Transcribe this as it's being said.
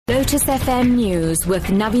Lotus FM News with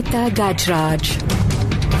NAVITHA GAJRAJ.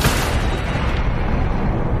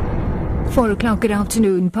 4 o'clock, good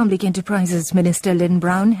afternoon. Public Enterprises Minister Lynne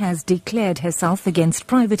Brown has declared herself against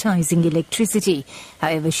privatising electricity.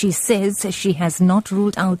 However, she says she has not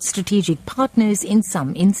ruled out strategic partners in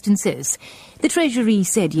some instances. The Treasury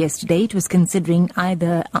said yesterday it was considering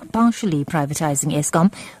either partially privatising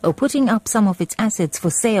Eskom or putting up some of its assets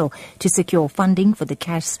for sale to secure funding for the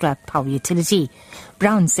cash-strapped power utility.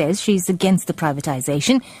 Brown says she's against the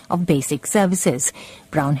privatisation of basic services.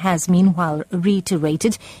 Brown has meanwhile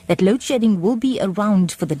reiterated that load shedding will be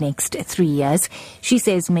around for the next 3 years. She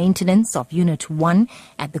says maintenance of Unit 1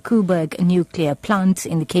 at the Koeberg nuclear plant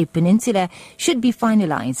in the Cape Peninsula should be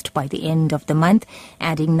finalised by the end of the month,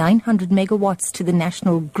 adding 900 megawatts to the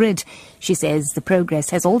national grid. She says the progress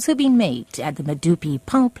has also been made at the Medupi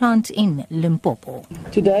power plant in Limpopo.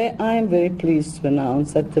 Today I am very pleased to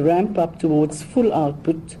announce that the ramp up towards full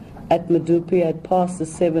output at Medupi had passed the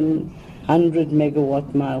 700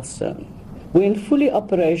 megawatt milestone. When fully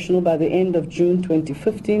operational by the end of June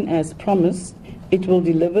 2015 as promised, it will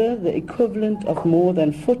deliver the equivalent of more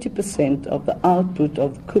than 40% of the output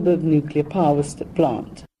of the Koeberg nuclear power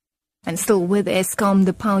plant. And still with Eskom,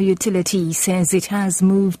 the power utility says it has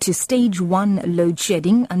moved to stage 1 load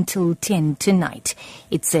shedding until 10 tonight.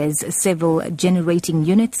 It says several generating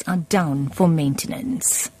units are down for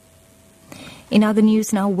maintenance. In other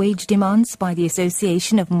news now, wage demands by the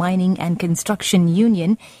Association of Mining and Construction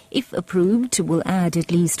Union, if approved, will add at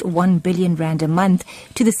least 1 billion rand a month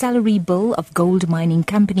to the salary bill of gold mining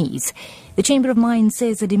companies. The Chamber of Mines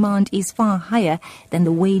says the demand is far higher than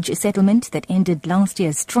the wage settlement that ended last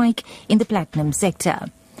year's strike in the platinum sector.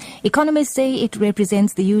 Economists say it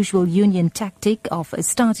represents the usual union tactic of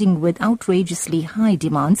starting with outrageously high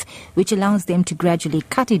demands, which allows them to gradually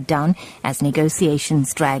cut it down as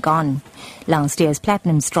negotiations drag on. Last year's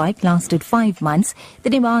platinum strike lasted 5 months. The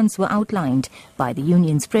demands were outlined by the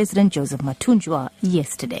union's president, Joseph Matunjwa,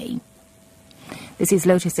 yesterday. This is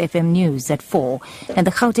Lotus FM News at 4. And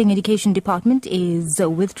the Gauteng Education Department is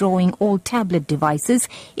withdrawing all tablet devices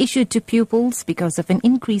issued to pupils because of an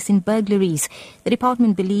increase in burglaries. The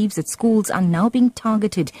department believes that schools are now being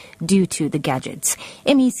targeted due to the gadgets.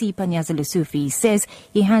 MEC Panyaza Lusufi says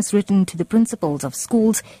he has written to the principals of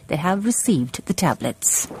schools that have received the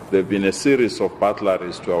tablets. There have been a series of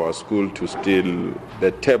burglaries to our school to steal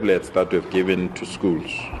the tablets that we've given to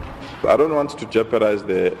schools. I don't want to jeopardize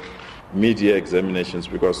the media examinations,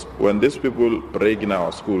 because when these people break in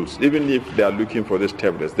our schools, even if they are looking for these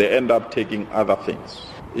tablets, they end up taking other things.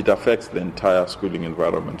 It affects the entire schooling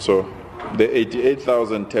environment. So the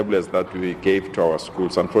 88,000 tablets that we gave to our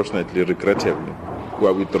schools, unfortunately, regrettably, we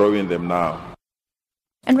are withdrawing them now.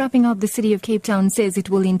 And wrapping up, the City of Cape Town says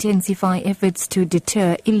it will intensify efforts to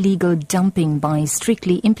deter illegal dumping by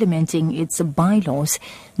strictly implementing its bylaws.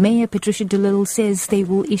 Mayor Patricia de Lille says they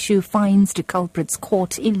will issue fines to culprits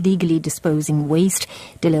caught illegally disposing waste.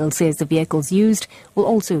 De Lille says the vehicles used will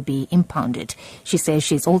also be impounded. She says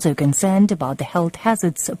she's also concerned about the health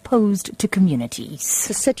hazards posed to communities.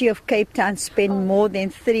 The City of Cape Town spends more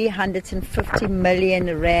than 350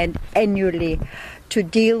 million rand annually to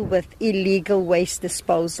deal with illegal waste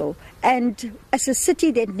disposal. And as a city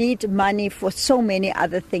that needs money for so many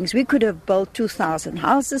other things, we could have built 2,000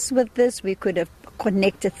 houses with this, we could have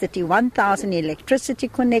connected 31,000 electricity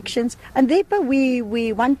connections, and therefore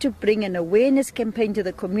we want to bring an awareness campaign to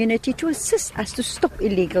the community to assist us to stop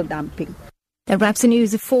illegal dumping. That wraps the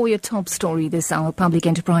news for your top story this hour. Public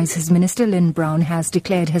Enterprises Minister Lynne Brown has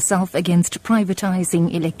declared herself against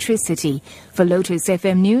privatising electricity. For Lotus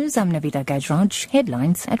FM News, I'm NAVITHA GAJRAJ.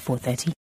 Headlines at 4:30.